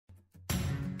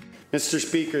Mr.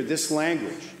 Speaker, this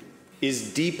language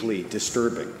is deeply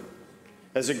disturbing.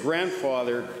 As a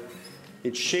grandfather,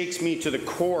 it shakes me to the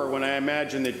core when I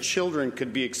imagine that children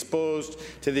could be exposed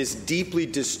to this deeply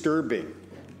disturbing,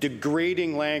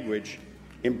 degrading language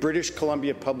in British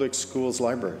Columbia Public Schools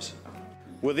libraries.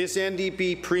 Will this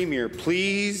NDP Premier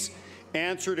please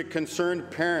answer to concerned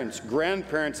parents,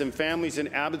 grandparents and families in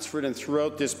Abbotsford and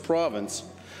throughout this province,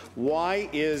 why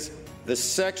is the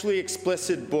sexually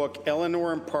explicit book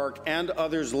Eleanor and Park and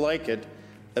others like it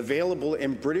available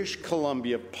in British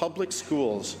Columbia public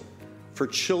schools for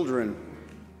children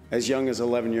as young as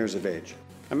 11 years of age?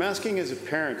 I'm asking as a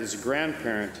parent, as a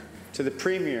grandparent, to the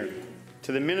Premier,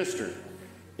 to the Minister,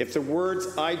 if the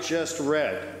words I just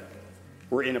read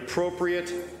were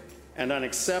inappropriate and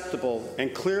unacceptable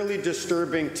and clearly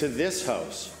disturbing to this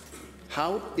House,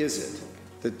 how is it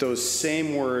that those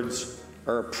same words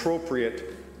are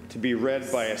appropriate to be read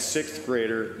by a sixth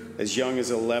grader as young as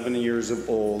 11 years of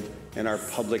old in our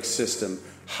public system?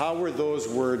 How are those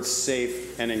words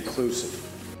safe and inclusive?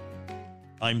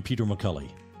 I'm Peter McCulley.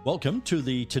 Welcome to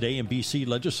the Today in BC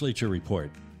Legislature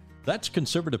Report. That's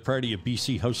Conservative Party of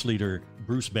BC House Leader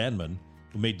Bruce Banman,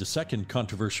 who made the second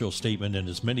controversial statement in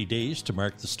as many days to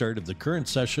mark the start of the current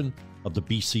session of the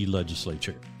BC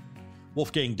Legislature.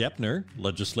 Wolfgang Depner,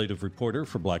 legislative reporter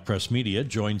for Black Press Media,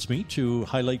 joins me to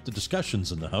highlight the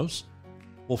discussions in the House.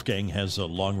 Wolfgang has a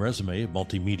long resume of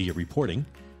multimedia reporting,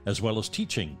 as well as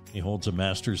teaching. He holds a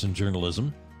master's in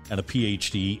journalism and a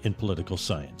PhD in political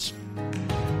science.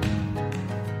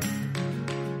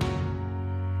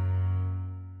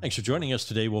 Thanks for joining us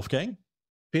today, Wolfgang.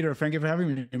 Peter, thank you for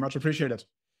having me. Much appreciated.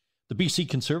 The BC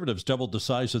Conservatives doubled the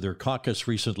size of their caucus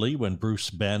recently when Bruce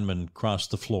Banman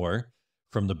crossed the floor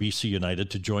from the BC United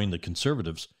to join the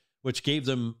Conservatives, which gave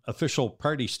them official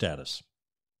party status.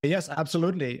 Yes,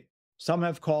 absolutely. Some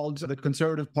have called the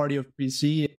Conservative Party of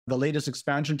BC the latest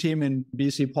expansion team in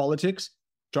BC politics.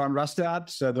 John Rustad,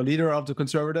 the leader of the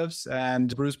Conservatives,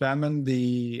 and Bruce Banman,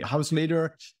 the House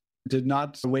leader, did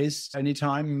not waste any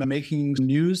time making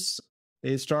news.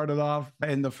 They started off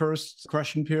in the first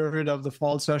question period of the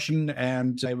fall session,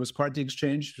 and it was quite the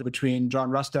exchange between John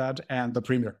Rustad and the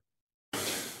Premier.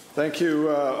 Thank you,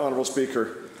 Honourable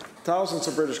Speaker. Thousands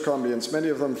of British Columbians, many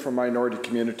of them from minority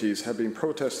communities, have been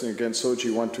protesting against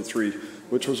SOGI 123,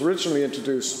 which was originally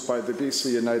introduced by the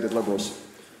BC United Liberals.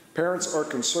 Parents are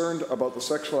concerned about the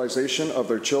sexualization of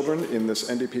their children in this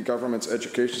NDP government's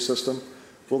education system.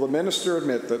 Will the Minister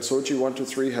admit that SOGI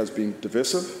 123 has been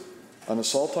divisive, an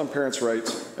assault on parents'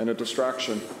 rights, and a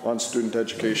distraction on student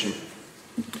education?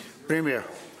 Premier.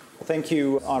 Thank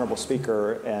you, Honourable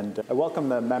Speaker, and I welcome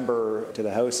the member to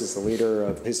the House as the leader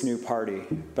of his new party,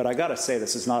 but I got to say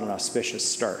this is not an auspicious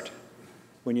start.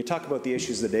 When you talk about the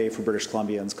issues of the day for British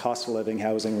Columbians, cost of living,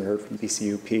 housing, we heard from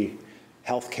BCUP,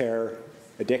 healthcare,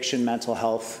 addiction, mental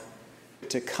health,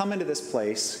 to come into this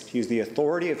place, to use the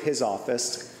authority of his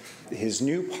office, his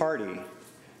new party,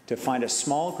 to find a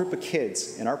small group of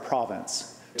kids in our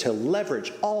province, to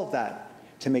leverage all of that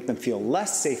to make them feel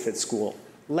less safe at school,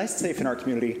 less safe in our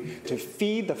community, to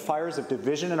feed the fires of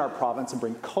division in our province and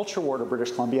bring culture war to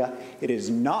British Columbia, it is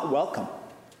not welcome.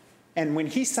 And when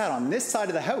he sat on this side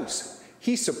of the House,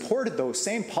 he supported those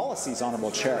same policies,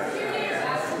 Honourable Chair.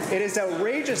 It is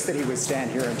outrageous that he would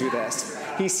stand here and do this.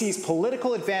 He sees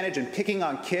political advantage in picking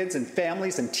on kids and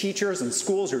families and teachers and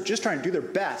schools who are just trying to do their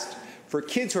best for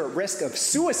kids who are at risk of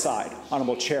suicide,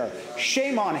 Honourable Chair.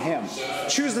 Shame on him.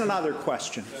 Choose another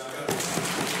question.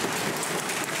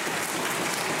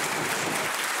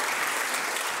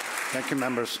 Thank you,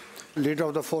 members. Leader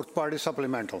of the Fourth Party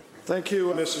Supplemental. Thank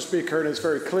you, Mr. Speaker, and it's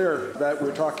very clear that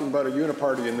we're talking about a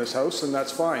uniparty in this House, and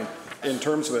that's fine in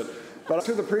terms of it. But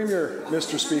to the Premier,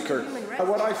 Mr. Speaker,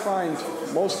 what I find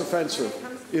most offensive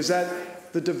is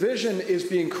that the division is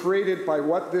being created by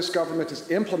what this government is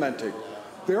implementing.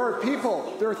 There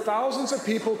are thousands of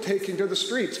people taking to the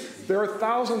streets. There are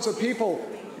thousands of people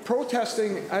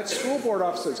protesting at school board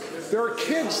offices. There are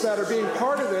kids that are being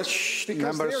part of this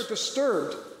because they are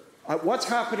disturbed at what's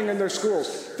happening in their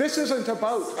schools. This isn't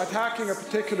about attacking a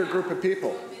particular group of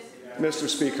people, Mr.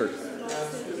 Speaker.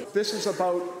 This is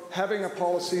about having a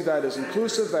policy that is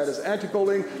inclusive, that is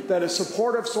anti-bullying, that is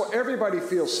supportive so everybody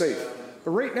feels safe.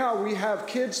 But right now we have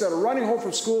kids that are running home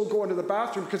from school going to the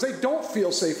bathroom because they don't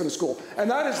feel safe in the school. And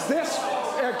that is this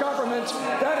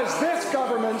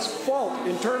government's fault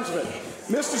in terms of it.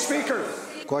 Mr. Speaker.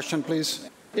 Question, please.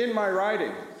 In my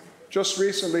riding, just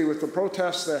recently with the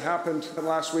protests that happened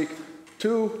last week,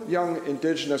 2 young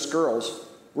Indigenous girls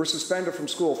were suspended from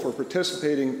school for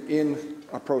participating in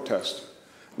a protest.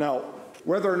 Now,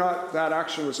 whether or not that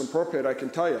action was appropriate, I can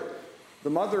tell you, The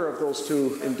mother of those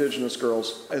two Indigenous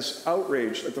girls is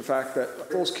outraged at the fact that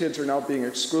those kids are now being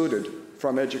excluded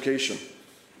from education.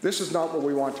 This is not what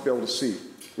we want to be able to see.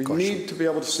 We need to be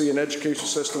able to see an education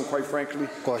system, quite frankly,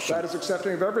 that is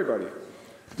accepting of everybody.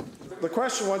 The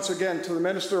question, once again, to the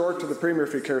Minister or to the Premier,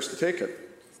 if he cares to take it,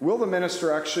 will the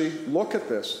Minister actually look at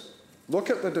this?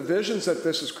 Look at the divisions that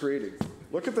this is creating.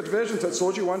 Look at the divisions that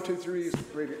SOGI 1, 2, 3 is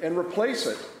creating and replace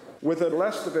it with a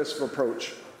less divisive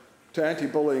approach to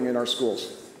anti-bullying in our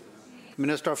schools.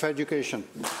 Minister of Education.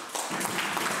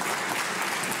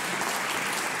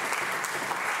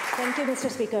 Thank you, Mr.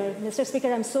 Speaker. Mr.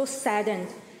 Speaker, I'm so saddened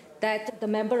that the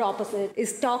member opposite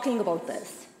is talking about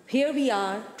this. Here we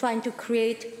are trying to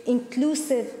create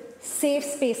inclusive, safe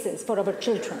spaces for our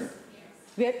children,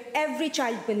 where every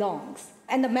child belongs.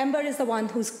 And the member is the one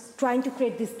who's trying to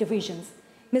create these divisions.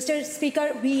 Mr.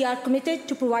 Speaker, we are committed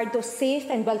to provide those safe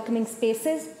and welcoming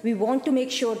spaces. We want to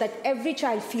make sure that every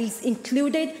child feels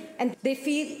included and they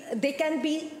feel they can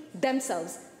be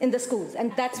themselves in the schools.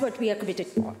 And that's what we are committed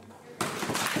for.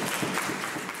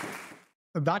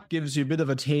 That gives you a bit of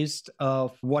a taste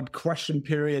of what question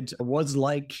period was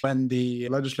like when the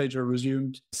legislature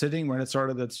resumed sitting, when it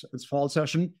started its fall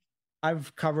session.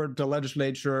 I've covered the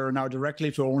legislature now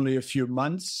directly for only a few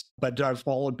months, but I've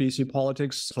followed BC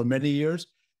politics for many years.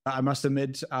 I must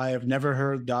admit, I have never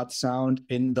heard that sound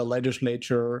in the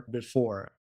legislature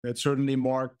before. It certainly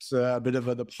marked a bit of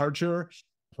a departure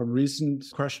from recent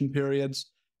question periods.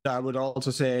 I would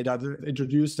also say that it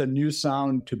introduced a new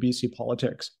sound to BC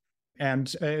politics.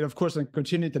 And of course, it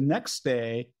continued the next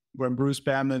day when Bruce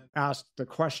Banman asked the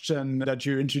question that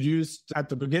you introduced at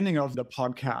the beginning of the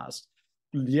podcast.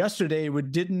 Yesterday, we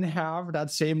didn't have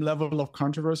that same level of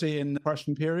controversy in the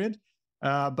question period.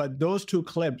 But those two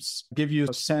clips give you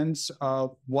a sense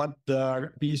of what the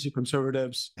BC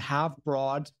Conservatives have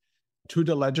brought to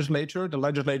the legislature. The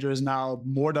legislature is now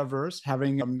more diverse,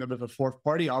 having a bit of a fourth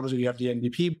party. Obviously, we have the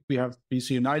NDP, we have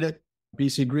BC United,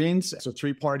 BC Greens, so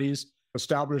three parties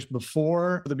established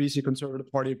before the BC Conservative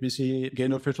Party of BC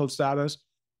gained official status.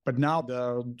 But now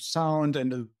the sound and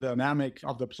the dynamic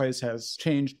of the place has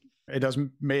changed. It has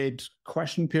made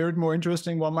question period more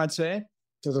interesting, one might say.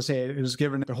 As I say, it has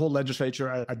given the whole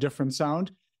legislature a different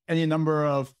sound. Any number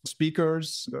of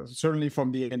speakers, certainly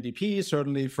from the NDP,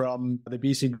 certainly from the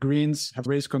BC Greens, have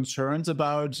raised concerns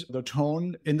about the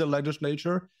tone in the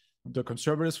legislature. The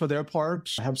Conservatives, for their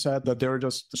part, have said that they're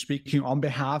just speaking on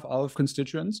behalf of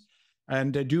constituents.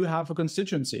 And they do have a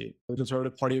constituency. The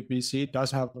Conservative Party of BC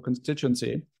does have a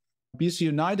constituency. BC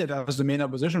United, as the main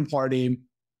opposition party,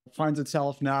 finds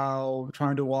itself now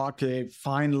trying to walk a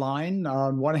fine line.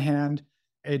 On one hand,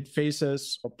 it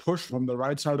faces a push from the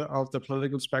right side of the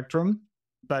political spectrum,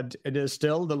 but it is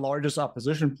still the largest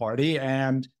opposition party,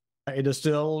 and it is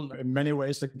still, in many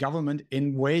ways, the government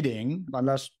in waiting,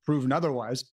 unless proven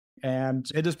otherwise. And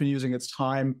it has been using its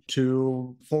time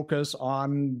to focus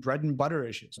on bread and butter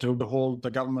issues, to hold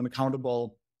the government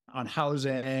accountable on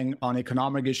housing, on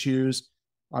economic issues,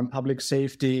 on public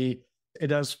safety.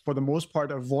 It has, for the most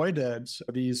part, avoided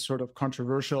these sort of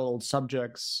controversial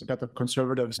subjects that the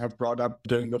Conservatives have brought up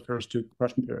during the first two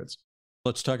question periods.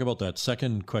 Let's talk about that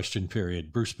second question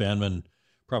period. Bruce Banman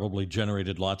probably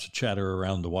generated lots of chatter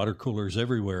around the water coolers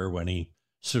everywhere when he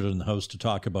stood in the House to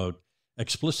talk about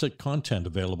explicit content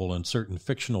available in certain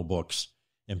fictional books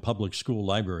in public school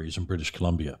libraries in British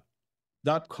Columbia.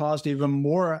 That caused even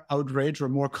more outrage or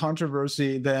more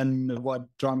controversy than what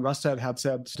John Rustad had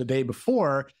said the day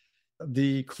before.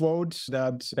 The quote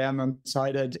that Banman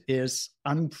cited is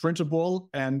unprintable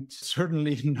and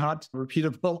certainly not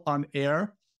repeatable on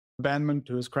air. Banman,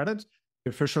 to his credit,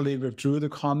 officially withdrew the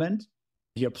comment.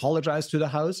 He apologized to the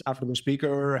House after the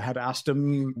Speaker had asked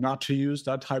him not to use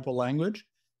that type of language.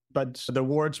 But the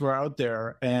words were out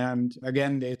there. And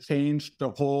again, they changed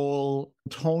the whole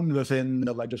tone within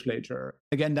the legislature.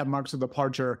 Again, that marks a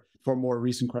departure for more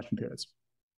recent question periods.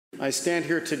 I stand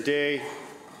here today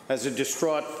as a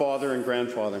distraught father and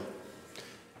grandfather.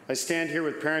 I stand here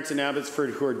with parents in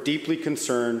Abbotsford who are deeply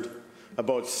concerned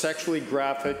about sexually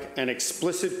graphic and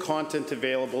explicit content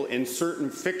available in certain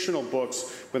fictional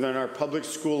books within our public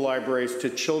school libraries to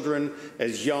children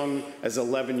as young as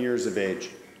 11 years of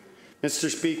age.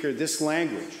 Mr. Speaker, this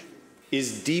language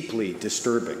is deeply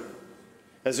disturbing.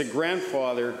 As a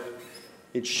grandfather,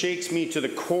 it shakes me to the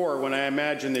core when I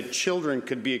imagine that children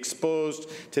could be exposed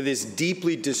to this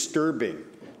deeply disturbing,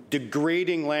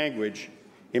 degrading language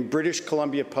in British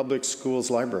Columbia Public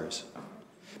Schools libraries.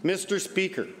 Mr.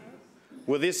 Speaker,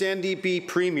 will this NDP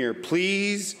Premier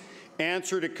please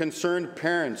answer to concerned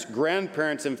parents,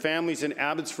 grandparents, and families in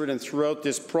Abbotsford and throughout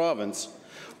this province,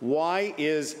 why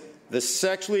is the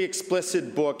sexually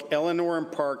explicit book Eleanor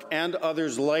and Park and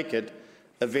others like it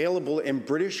available in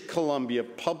British Columbia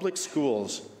public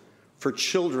schools for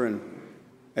children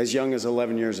as young as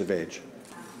 11 years of age?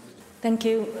 Thank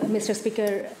you, Mr.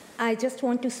 Speaker. I just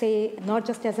want to say, not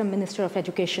just as a Minister of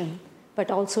Education, but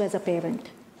also as a parent,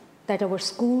 that our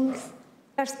schools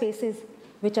are spaces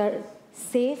which are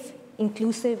safe,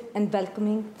 inclusive, and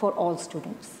welcoming for all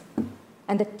students.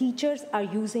 And the teachers are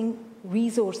using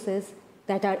resources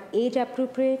that are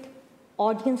age-appropriate,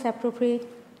 audience-appropriate,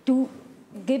 to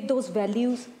give those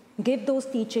values, give those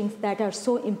teachings that are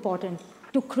so important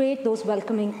to create those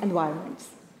welcoming environments.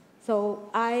 So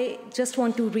I just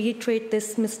want to reiterate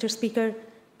this, Mr. Speaker,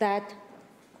 that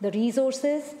the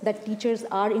resources that teachers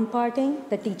are imparting,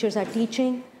 that teachers are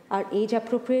teaching, are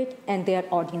age-appropriate and they are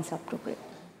audience-appropriate.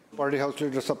 Party House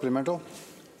Leader supplemental.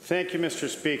 Thank you, Mr.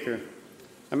 Speaker.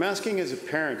 I'm asking as a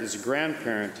parent, as a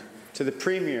grandparent, to the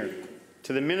Premier,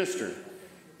 to the Minister,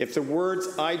 if the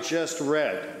words I just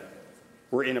read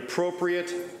were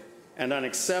inappropriate and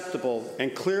unacceptable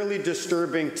and clearly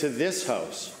disturbing to this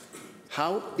House,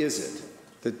 how is it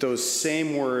that those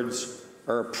same words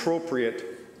are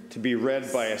appropriate to be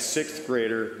read by a sixth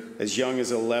grader as young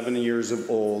as 11 years of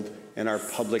old in our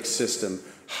public system?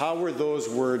 How are those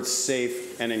words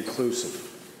safe and inclusive?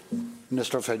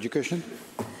 Minister of Education.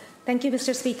 Thank you,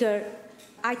 Mr. Speaker.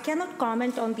 I cannot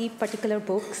comment on the particular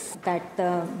books that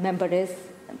the member is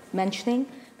mentioning,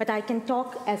 but I can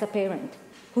talk as a parent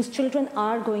whose children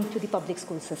are going to the public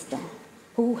school system,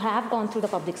 who have gone through the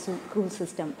public school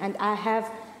system, and I have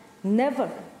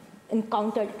never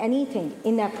encountered anything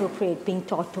inappropriate being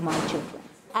taught to my children.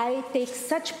 I take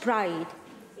such pride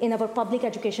in our public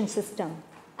education system.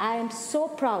 I am so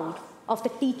proud of the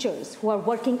teachers who are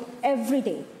working every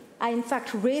day. I, in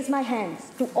fact, raise my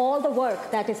hands to all the work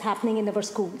that is happening in our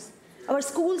schools. Our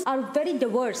schools are very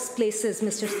diverse places,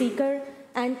 Mr. Speaker,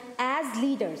 and as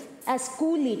leaders, as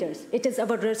school leaders, it is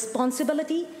our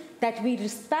responsibility that we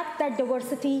respect that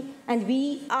diversity and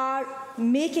we are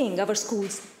making our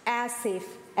schools as safe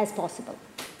as possible.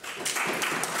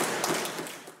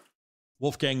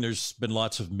 Wolfgang, there's been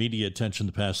lots of media attention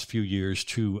the past few years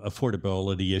to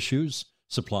affordability issues,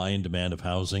 supply and demand of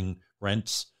housing,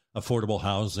 rents, affordable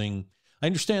housing. I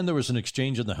understand there was an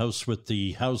exchange in the House with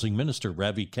the Housing Minister,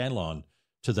 Ravi Kahlon,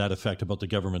 to that effect about the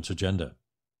government's agenda.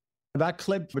 That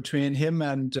clip between him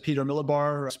and Peter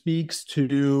Millibar speaks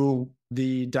to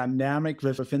the dynamic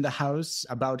within the House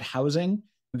about housing.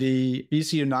 The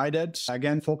BC United,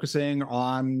 again, focusing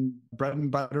on bread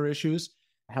and butter issues,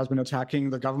 has been attacking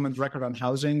the government's record on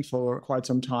housing for quite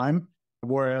some time,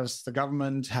 whereas the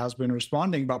government has been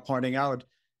responding by pointing out,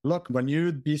 look, when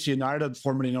you, BC United,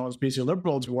 formerly known as BC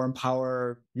Liberals, were in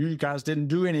power, you guys didn't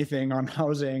do anything on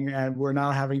housing, and we're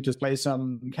now having to play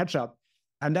some catch up.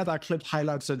 And that clip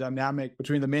highlights the dynamic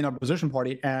between the main opposition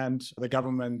party and the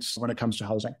government when it comes to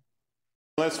housing.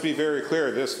 Let's be very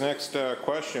clear. This next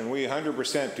question, we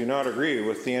 100% do not agree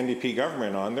with the NDP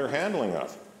government on their handling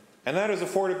of, and that is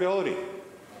affordability.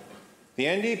 The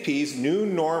NDP's new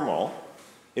normal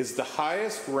is the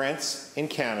highest rents in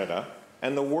Canada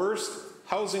and the worst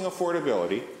housing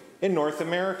affordability in North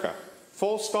America.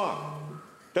 Full stop.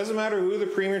 Doesn't matter who the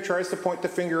Premier tries to point the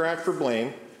finger at for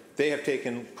blame, they have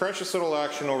taken precious little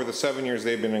action over the 7 years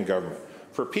they've been in government.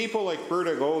 For people like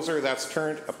Berta Gozer, that's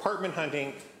turned apartment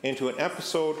hunting into an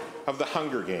episode of the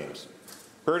Hunger Games.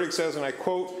 Berta says, and I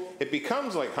quote, "It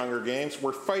becomes like Hunger Games,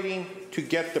 we're fighting to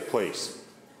get the place."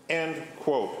 End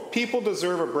quote. People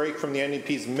deserve a break from the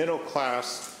NDP's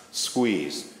middle-class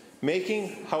squeeze.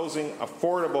 Making housing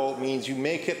affordable means you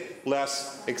make it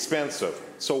less expensive.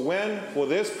 So when will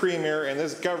this Premier and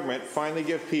this government finally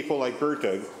give people like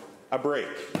Berta a break?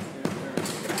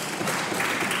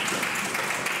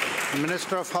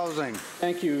 Minister of Housing.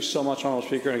 Thank you so much, Honourable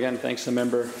Speaker. And again, thanks to the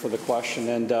member for the question.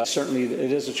 And certainly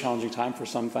it is a challenging time for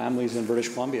some families in British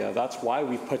Columbia. That's why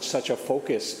we put such a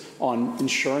focus on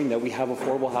ensuring that we have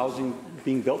affordable housing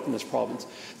being built in this province.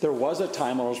 There was a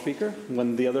time, Honourable Speaker,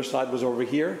 when the other side was over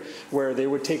here, where they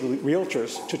would take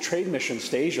realtors to trade missions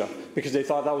to Asia because they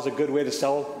thought that was a good way to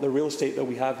sell the real estate that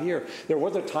we have here. There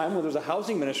was a time when there was a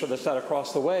housing minister that sat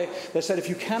across the way that said, if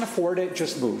you can't afford it,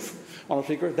 just move. Honourable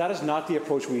Speaker, that is not the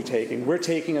approach we're taking. We're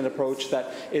taking an approach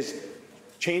that is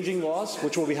changing laws,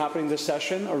 which will be happening this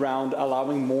session, around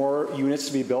allowing more units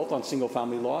to be built on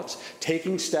single-family lots,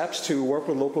 taking steps to work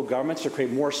with local governments to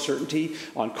create more certainty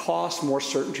on cost, more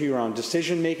certainty around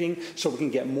decision-making, so we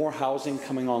can get more housing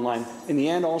coming online. In the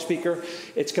end, Honourable Speaker,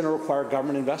 it's going to require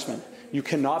government investment. You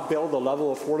cannot build the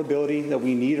level of affordability that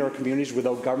we need in our communities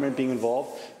without government being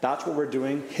involved. That's what we're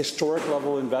doing, historic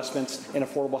level investments in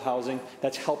affordable housing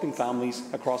that's helping families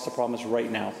across the province right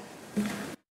now.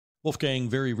 Wolfgang,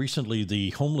 very recently,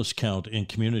 the homeless count in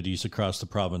communities across the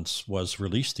province was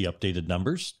released, the updated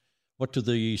numbers. What do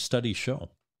the studies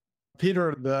show?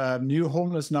 Peter, the new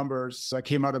homeless numbers that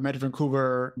came out of Metro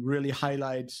Vancouver really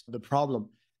highlight the problem.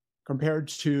 Compared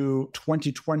to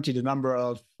 2020, the number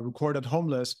of recorded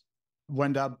homeless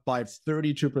went up by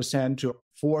 32% to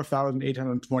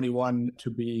 4,821 to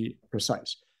be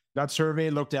precise. That survey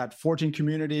looked at 14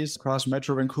 communities across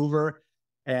Metro Vancouver,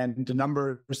 and the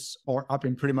numbers are up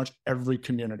in pretty much every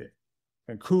community.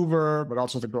 Vancouver, but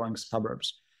also the growing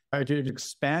suburbs. If you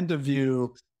expand the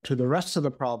view to the rest of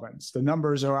the province, the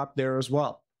numbers are up there as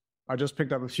well. I just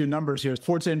picked up a few numbers here.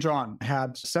 Fort St. John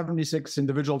had 76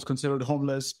 individuals considered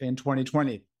homeless in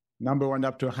 2020. Number went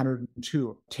up to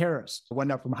 102. Terrace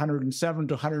went up from 107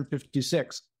 to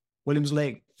 156. Williams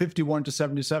Lake, 51 to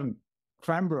 77.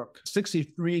 Cranbrook,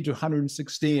 63 to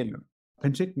 116.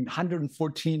 Penticton,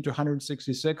 114 to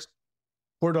 166.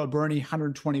 Port Alberni,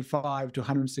 125 to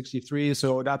 163.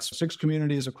 So that's 6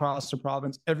 communities across the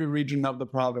province, every region of the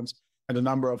province, and the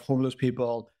number of homeless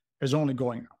people is only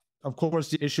going up. Of course,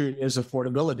 the issue is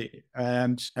affordability.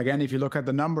 And again, if you look at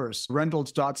the numbers,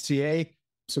 rentals.ca,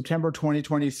 September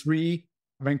 2023,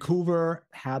 Vancouver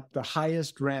had the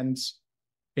highest rents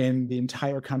in the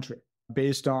entire country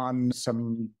based on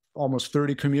some almost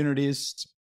 30 communities.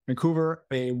 Vancouver,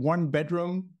 a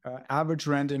one-bedroom average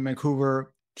rent in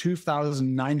Vancouver,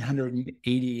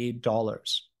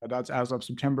 $2,988. That's as of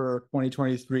September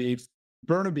 2023.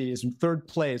 Burnaby is in 3rd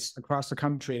place across the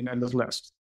country in this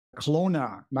list.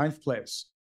 Kelowna, 9th place.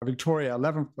 Victoria,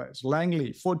 11th place.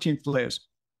 Langley, 14th place.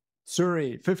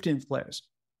 Surrey, 15th place.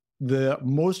 The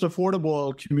most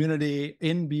affordable community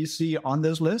in BC on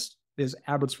this list is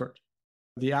Abbotsford.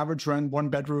 The average rent,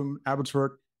 one-bedroom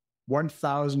Abbotsford,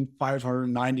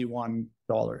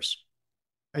 $1,591.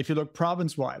 If you look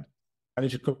province-wide, and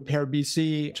if you compare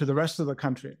BC to the rest of the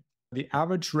country, the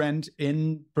average rent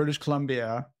in British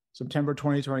Columbia, September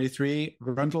 2023,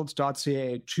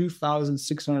 rentals.ca,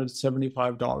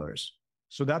 $2,675.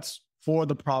 So that's for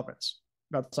the province.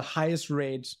 That's the highest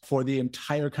rate for the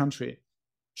entire country.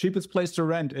 Cheapest place to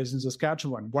rent is in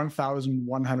Saskatchewan,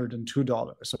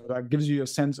 $1,102. So that gives you a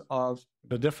sense of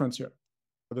the difference here.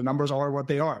 The numbers are what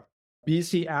they are.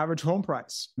 BC average home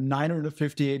price,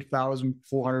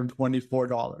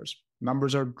 $958,424.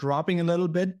 Numbers are dropping a little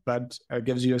bit, but it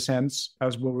gives you a sense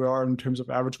as where we are in terms of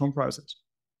average home prices.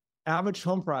 Average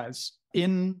home price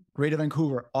in Greater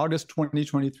Vancouver, August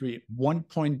 2023,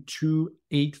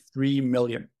 $1.283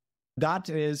 million. That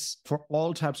is for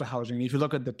all types of housing. If you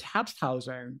look at the detached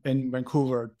housing in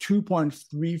Vancouver,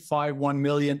 $2.351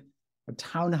 million, a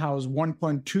townhouse,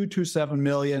 $1.227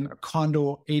 million, a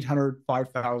condo,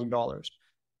 $805,000.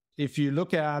 If you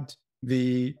look at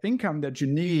the income that you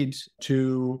need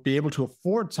to be able to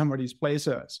afford some of these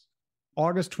places,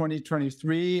 August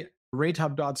 2023,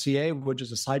 ratehub.ca, which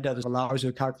is a site that allows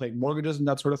you to calculate mortgages and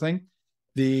that sort of thing,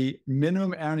 the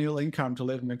minimum annual income to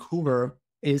live in Vancouver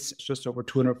is just over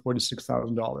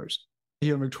 $246,000.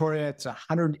 Here in Victoria, it's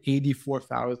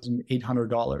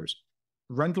 $184,800.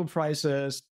 Rental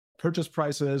prices, purchase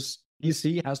prices,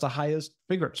 BC has the highest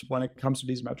figures when it comes to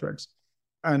these metrics.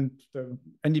 And the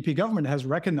NDP government has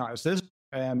recognized this.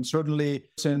 And certainly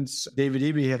since David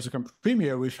Eby has become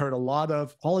premier, we've heard a lot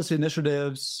of policy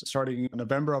initiatives starting in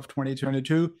November of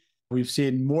 2022. We've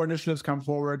seen more initiatives come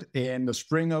forward in the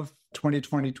spring of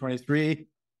 2023.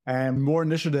 And more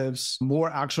initiatives, more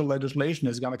actual legislation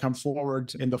is going to come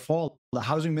forward in the fall. The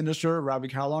housing minister, Ravi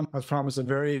Kahlon, has promised a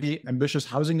very ambitious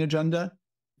housing agenda.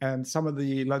 And some of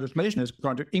the legislation is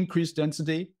going to increase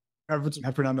density. Efforts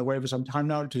have been underway for some time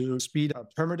now to speed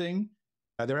up permitting.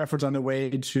 There are efforts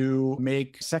underway to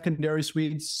make secondary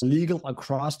suites legal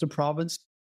across the province,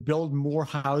 build more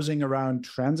housing around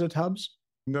transit hubs.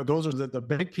 Those are the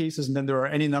big pieces. And then there are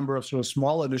any number of sort of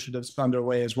small initiatives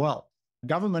underway as well.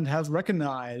 Government has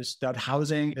recognized that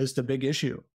housing is the big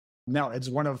issue. Now, it's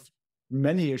one of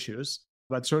many issues,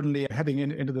 but certainly heading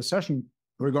into the session,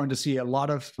 we're going to see a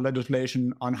lot of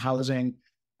legislation on housing,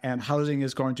 and housing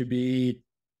is going to be,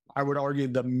 I would argue,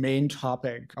 the main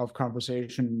topic of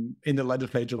conversation in the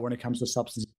legislature when it comes to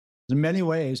subsidies. In many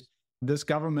ways, this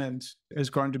government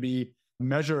is going to be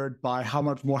measured by how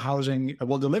much more housing it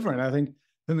will deliver. And I think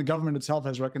the government itself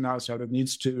has recognized that it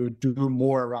needs to do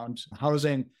more around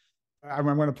housing. I'm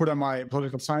going to put on my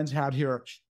political science hat here.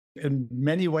 In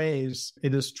many ways,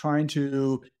 it is trying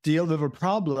to deal with a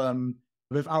problem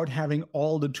without having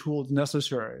all the tools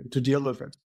necessary to deal with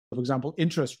it. For example,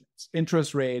 interest rates.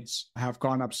 Interest rates have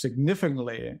gone up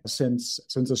significantly since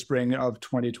the spring of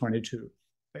 2022.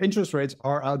 Interest rates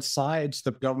are outside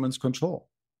the government's control.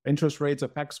 Interest rates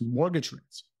affects mortgage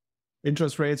rates.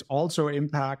 Interest rates also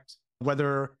impact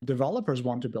whether developers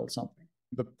want to build something.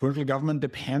 The provincial government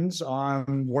depends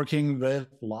on working with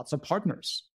lots of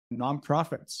partners,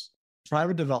 nonprofits,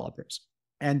 private developers,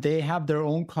 and they have their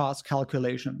own cost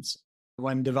calculations.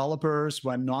 When developers,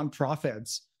 when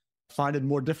nonprofits find it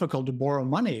more difficult to borrow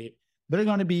money, they're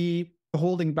going to be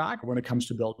holding back when it comes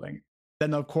to building.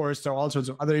 Then, of course, there are all sorts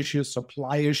of other issues,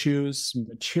 supply issues,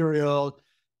 material,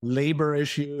 labor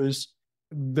issues.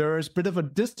 There's a bit of a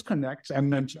disconnect,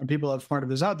 and people have pointed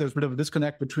this out, there's a bit of a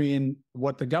disconnect between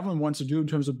what the government wants to do in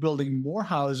terms of building more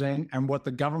housing and what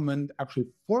the government actually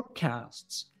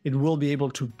forecasts it will be able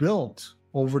to build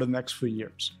over the next few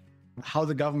years. How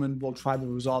the government will try to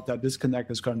resolve that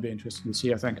disconnect is going to be interesting to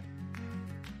see, I think.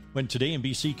 When Today in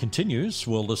BC continues,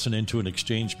 we'll listen into an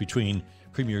exchange between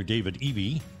Premier David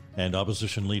Eby and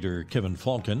Opposition Leader Kevin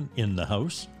Falcon in the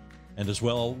House. And as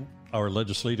well, our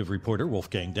legislative reporter,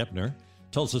 Wolfgang Depner,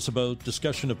 tells us about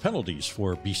discussion of penalties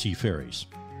for BC ferries.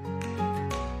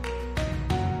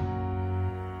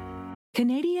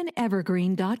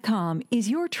 CanadianEvergreen.com is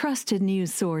your trusted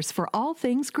news source for all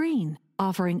things green,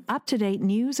 offering up-to-date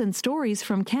news and stories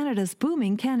from Canada's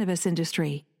booming cannabis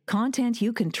industry. Content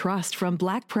you can trust from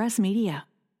Black Press Media.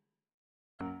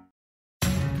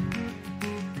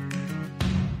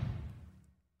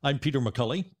 I'm Peter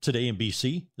McCulley. Today in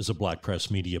BC is a Black Press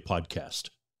Media podcast.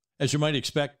 As you might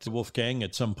expect, Wolfgang,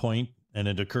 at some point, and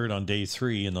it occurred on day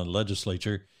 3 in the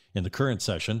legislature in the current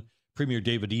session, Premier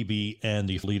David Eby and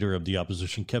the leader of the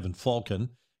opposition, Kevin Falcon,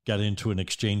 got into an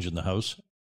exchange in the House.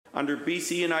 Under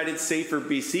BC United Safer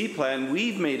BC plan,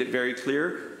 we've made it very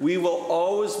clear we will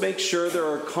always make sure there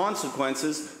are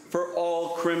consequences for all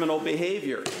criminal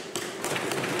behavior.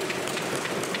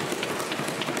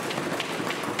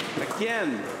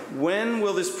 Again, when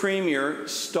will this Premier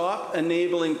stop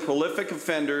enabling prolific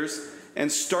offenders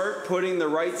and start putting the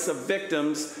rights of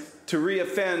victims to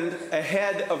re-offend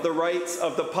ahead of the rights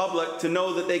of the public to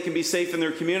know that they can be safe in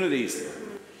their communities?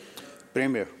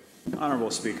 Premier. Honourable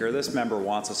Speaker, this member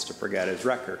wants us to forget his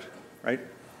record, right?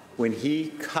 When he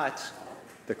cut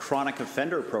the chronic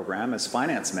offender program as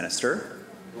finance minister,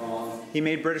 he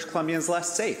made British Columbians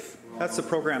less safe. That's the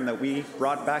program that we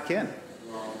brought back in.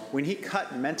 When he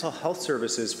cut mental health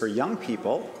services for young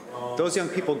people, those young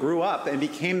people grew up and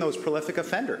became those prolific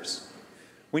offenders.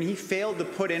 When he failed to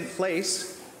put in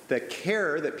place the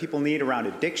care that people need around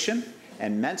addiction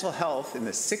and mental health in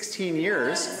the 16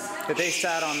 years that they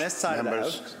sat on this side of the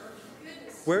House,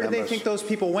 where do they think those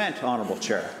people went, Honourable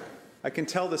Chair? I can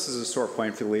tell this is a sore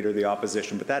point for the Leader of the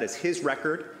Opposition, but that is his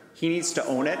record. He needs to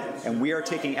own it, and we are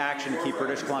taking action to keep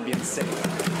British Columbians safe.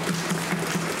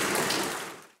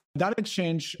 That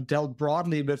exchange dealt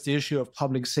broadly with the issue of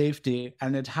public safety,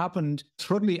 and it happened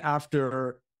shortly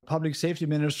after Public Safety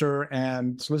Minister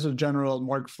and Solicitor General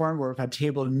Mark Farnworth had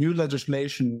tabled new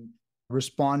legislation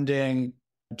responding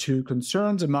to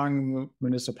concerns among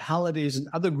municipalities and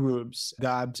other groups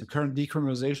that the current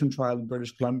decriminalization trial in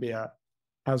British Columbia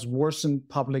has worsened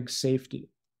public safety.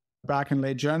 Back in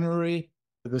late January,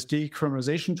 this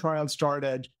decriminalization trial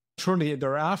started. Shortly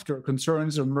thereafter,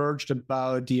 concerns emerged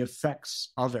about the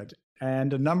effects of it.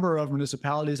 And a number of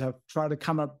municipalities have tried to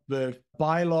come up with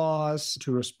bylaws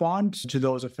to respond to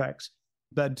those effects.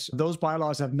 But those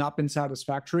bylaws have not been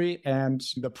satisfactory, and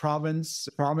the province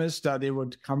promised that they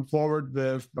would come forward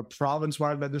with a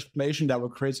province-wide legislation that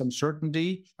would create some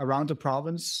certainty around the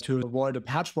province to avoid a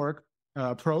patchwork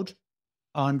approach.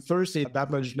 On Thursday,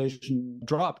 that legislation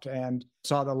dropped and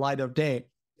saw the light of day.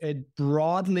 It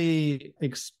broadly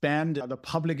expanded the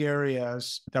public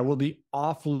areas that will be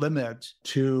off limit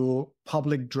to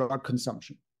public drug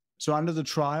consumption. So under the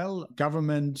trial,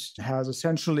 government has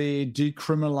essentially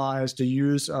decriminalized the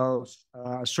use of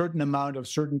a certain amount of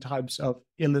certain types of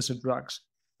illicit drugs.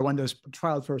 When this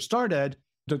trial first started,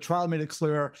 the trial made it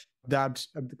clear that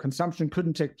the consumption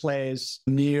couldn't take place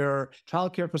near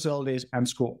childcare facilities and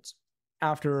schools.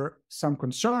 After some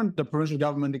concern, the provincial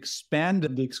government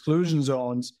expanded the exclusion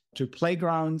zones to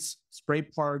playgrounds, spray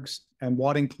parks, and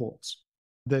wading pools.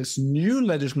 This new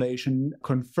legislation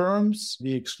confirms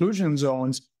the exclusion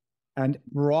zones and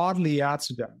broadly adds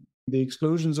to them. The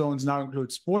exclusion zones now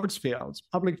include sports fields,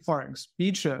 public parks,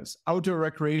 beaches, outdoor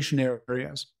recreation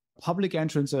areas, public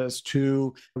entrances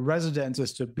to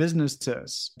residences, to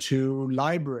businesses, to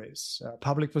libraries,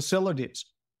 public facilities.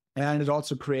 And it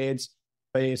also creates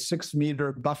a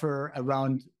 6-meter buffer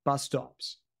around bus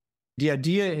stops. The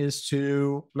idea is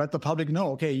to let the public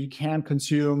know, okay, you can't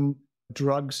consume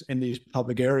drugs in these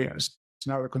public areas.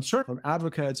 Now, the concern from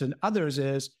advocates and others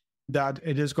is that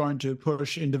it is going to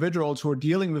push individuals who are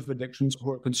dealing with addictions,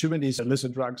 who are consuming these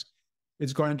illicit drugs,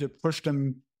 it's going to push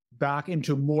them back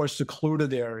into more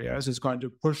secluded areas. It's going to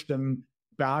push them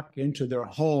back into their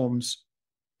homes,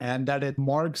 and that it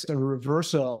marks a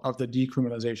reversal of the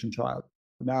decriminalization trial.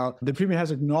 Now, the Premier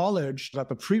has acknowledged that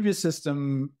the previous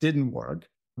system didn't work,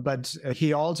 but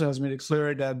he also has made it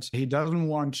clear that he doesn't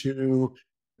want to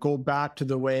go back to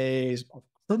the ways of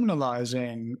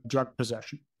criminalizing drug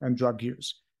possession and drug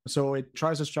use. So it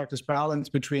tries to strike this balance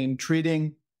between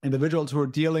treating individuals who are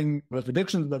dealing with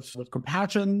addictions with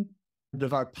compassion,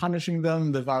 without punishing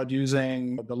them, without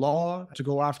using the law to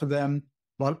go after them,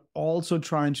 but also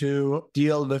trying to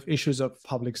deal with issues of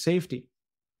public safety.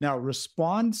 Now,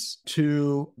 response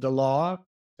to the law,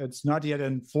 it's not yet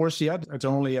in force yet. It's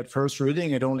only at first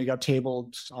reading. It only got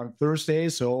tabled on Thursday,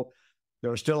 so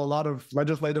there's still a lot of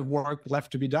legislative work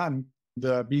left to be done.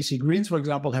 The BC Greens, for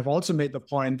example, have also made the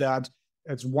point that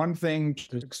it's one thing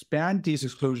to expand these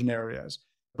exclusion areas,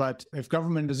 but if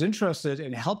government is interested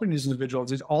in helping these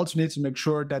individuals, it also needs to make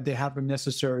sure that they have the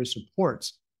necessary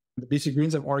supports. The BC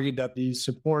Greens have argued that these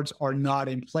supports are not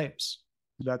in place,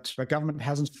 that the government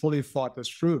hasn't fully thought this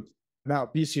through. Now,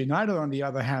 BC United, on the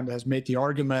other hand, has made the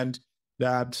argument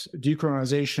that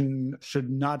decriminalization should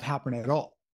not happen at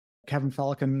all. Kevin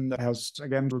Falcon has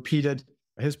again repeated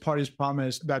his party's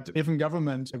promise that if in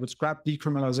government, it would scrap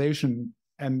decriminalization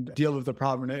and deal with the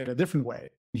problem in a different way.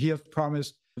 He has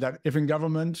promised that if in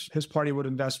government, his party would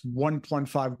invest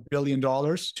 $1.5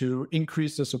 billion to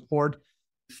increase the support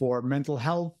for mental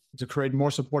health, to create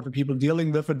more support for people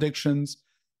dealing with addictions,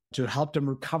 to help them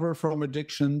recover from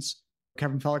addictions.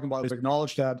 Kevin Falcon has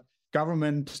acknowledged that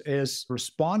government is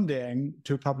responding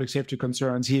to public safety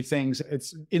concerns. He thinks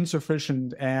it's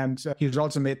insufficient, and he's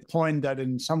also made the point that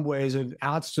in some ways it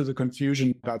adds to the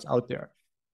confusion that's out there.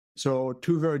 So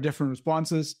two very different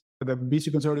responses. The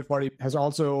BC Conservative Party has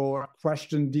also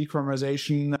questioned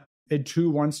decriminalization. It too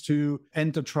wants to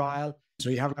end the trial. So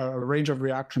you have a range of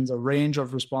reactions, a range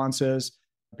of responses.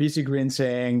 BC Green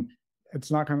saying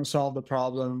it's not going to solve the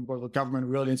problem. What the government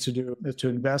really needs to do is to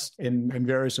invest in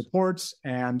various supports.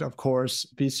 And of course,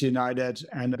 BC United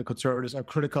and the Conservatives are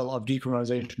critical of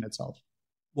decriminalization itself.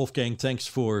 Wolfgang, thanks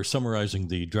for summarizing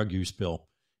the drug use bill.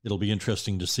 It'll be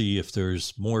interesting to see if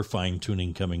there's more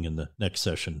fine-tuning coming in the next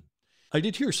session. I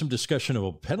did hear some discussion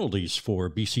about penalties for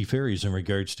BC ferries in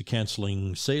regards to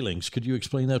cancelling sailings. Could you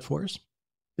explain that for us?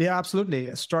 Yeah,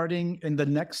 absolutely. Starting in the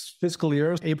next fiscal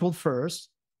year, April 1st,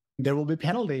 there will be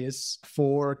penalties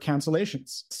for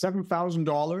cancellations.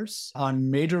 $7,000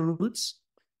 on major routes,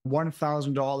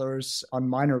 $1,000 on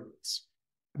minor routes.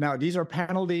 Now, these are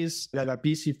penalties that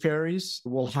BC ferries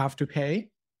will have to pay.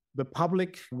 The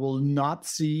public will not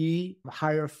see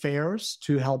higher fares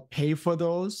to help pay for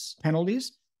those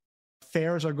penalties.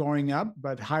 Fares are going up,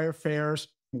 but higher fares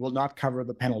will not cover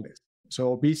the penalties.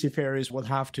 So BC Ferries will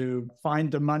have to find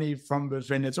the money from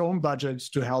within its own budgets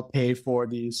to help pay for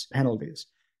these penalties.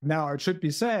 Now, it should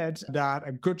be said that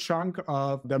a good chunk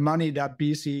of the money that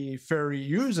BC Ferry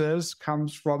uses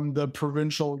comes from the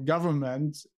provincial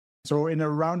government. So in a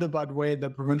roundabout way, the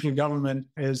provincial government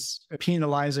is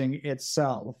penalizing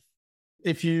itself.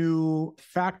 If you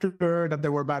factor that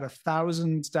there were about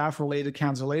 1,000 staff-related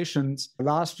cancellations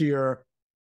last year,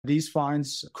 these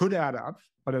fines could add up.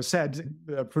 But as said,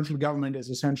 the provincial government is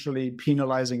essentially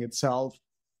penalizing itself,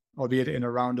 albeit in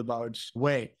a roundabout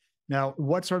way. Now,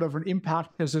 what sort of an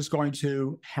impact is this going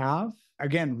to have?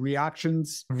 Again,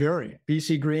 reactions vary.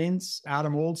 BC Greens,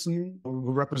 Adam Olsen,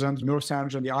 who represents North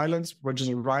Sandwich and the Islands, which is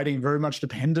a riding very much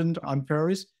dependent on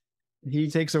ferries, he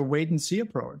takes a wait-and-see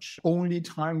approach. Only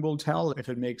time will tell if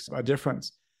it makes a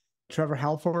difference. Trevor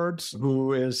Halford,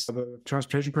 who is the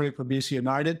transportation critic for BC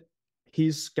United,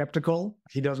 he's skeptical.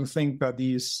 He doesn't think that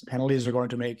these penalties are going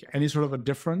to make any sort of a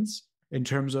difference in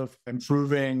terms of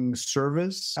improving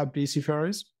service at BC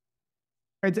Ferries.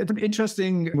 It's an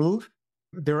interesting move.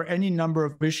 There are any number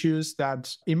of issues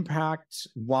that impact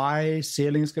why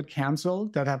sailings get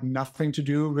canceled that have nothing to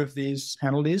do with these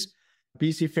penalties.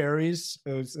 BC Ferries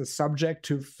is subject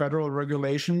to federal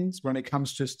regulations when it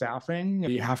comes to staffing.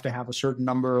 You have to have a certain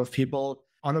number of people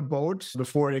on a boat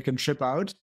before it can ship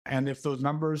out. And if those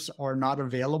numbers are not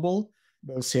available,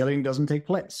 the sailing doesn't take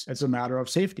place. It's a matter of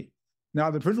safety. Now,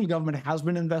 the provincial government has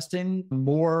been investing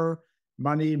more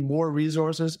money, more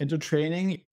resources into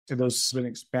training. It has been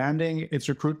expanding its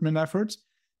recruitment efforts,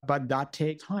 but that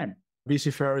takes time.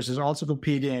 BC Ferries is also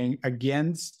competing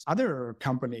against other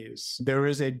companies. There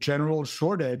is a general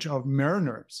shortage of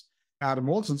mariners. Adam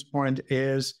Olsen's point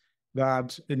is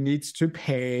that it needs to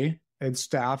pay its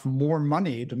staff more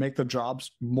money to make the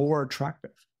jobs more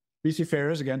attractive. BC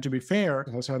Ferries, again, to be fair,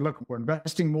 has said, look, we're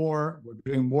investing more, we're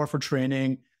doing more for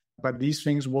training, but these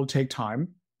things will take time.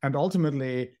 And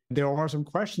ultimately, there are some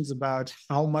questions about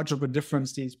how much of a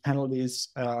difference these penalties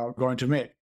are going to make.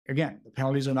 Again, the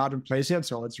penalties are not in place yet,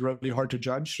 so it's really hard to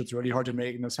judge. It's really hard to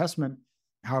make an assessment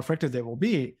how effective they will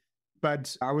be.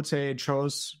 But I would say it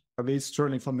shows, at least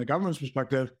certainly from the government's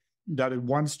perspective, that it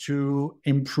wants to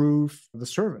improve the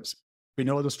service. We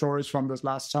know the stories from this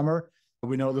last summer.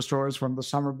 We know the stories from the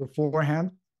summer beforehand.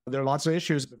 There are lots of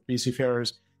issues with BC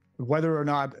Fares. Whether or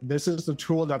not this is the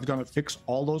tool that's going to fix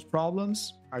all those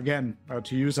problems, again,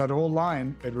 to use that old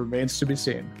line, it remains to be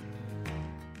seen.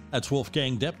 That's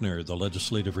Wolfgang Depner, the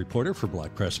legislative reporter for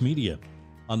Black Press Media,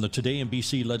 on the Today in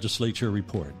BC Legislature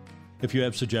Report. If you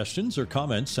have suggestions or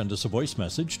comments, send us a voice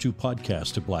message to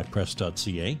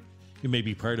podcast@blackpress.ca. You may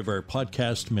be part of our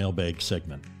podcast mailbag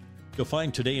segment. You'll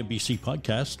find Today in BC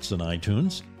podcasts on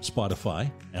iTunes,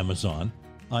 Spotify, Amazon,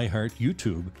 iHeart,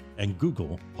 YouTube, and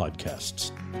Google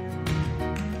Podcasts.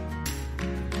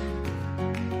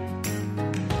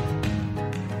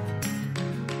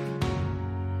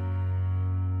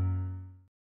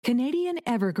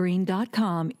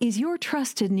 CanadianEvergreen.com is your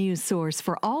trusted news source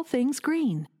for all things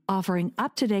green, offering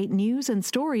up-to-date news and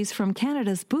stories from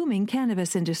Canada's booming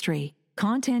cannabis industry.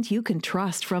 Content you can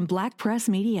trust from Black Press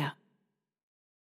Media.